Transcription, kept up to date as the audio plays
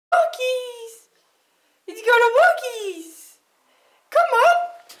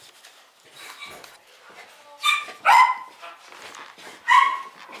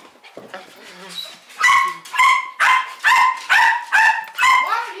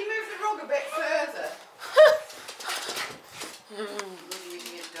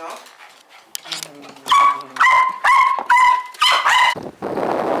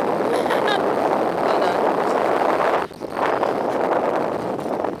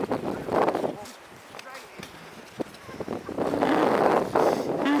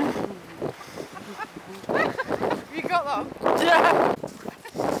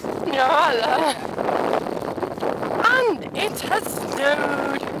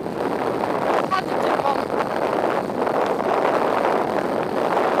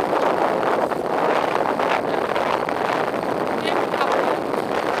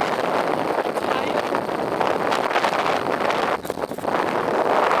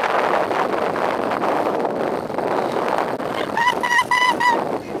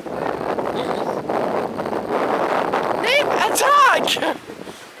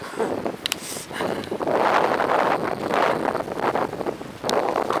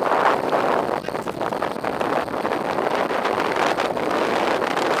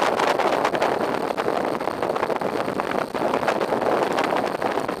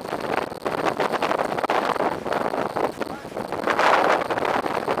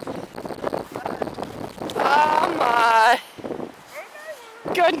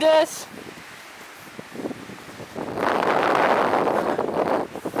goodness!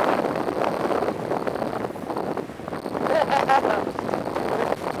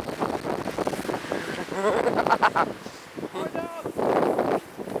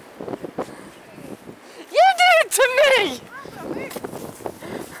 You did it to me!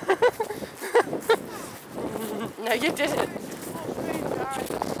 No, you didn't.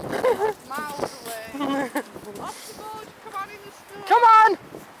 Miles away. Off the board, come on in the store. Come on!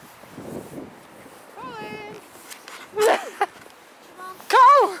 Colin. Go!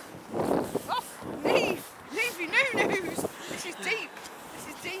 Oh, Neve. Nevey, no news. This is deep. This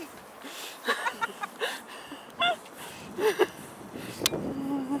is deep.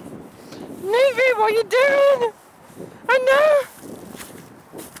 Nevey, what are you doing? I know.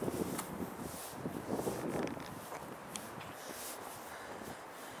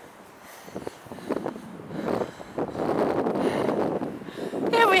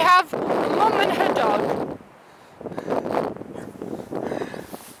 Here we have Mum and her dog.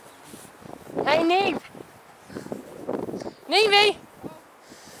 Hey, Neve. Nevey.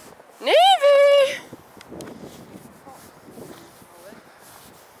 Nevey.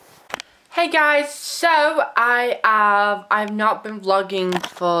 Hey guys, so I've not been vlogging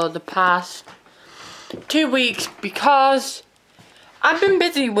for the past 2 weeks because I've been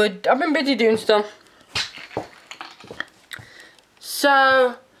busy doing stuff.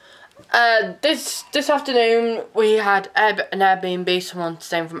 So this afternoon we had an Airbnb, someone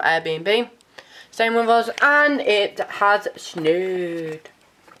staying from Airbnb staying with us, and it has snowed.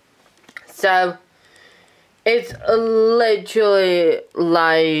 So it's literally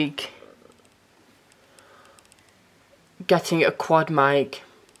like getting a quad mic.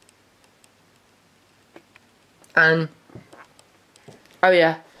 And oh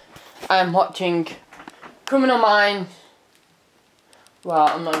yeah, I'm watching Criminal Minds. Well,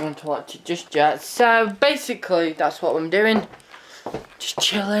 I'm not going to watch it just yet. So basically that's what I'm doing, just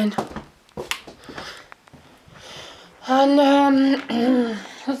chilling. And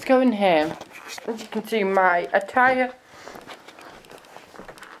let's go in here. As you can see, my attire,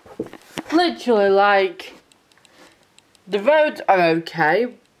 literally like, the roads are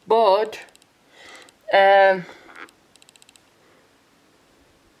okay, but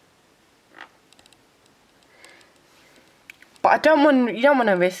but you don't want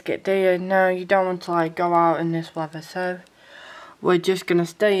to risk it, do you? No, you don't want to like go out in this weather, so we're just gonna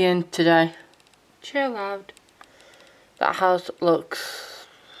stay in today. Chill out. That house looks,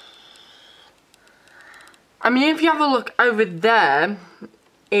 I mean, if you have a look over there,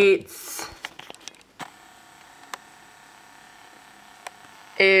 it's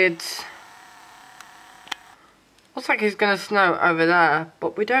looks like it's gonna snow over there,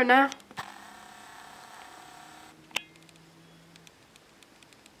 but we don't know.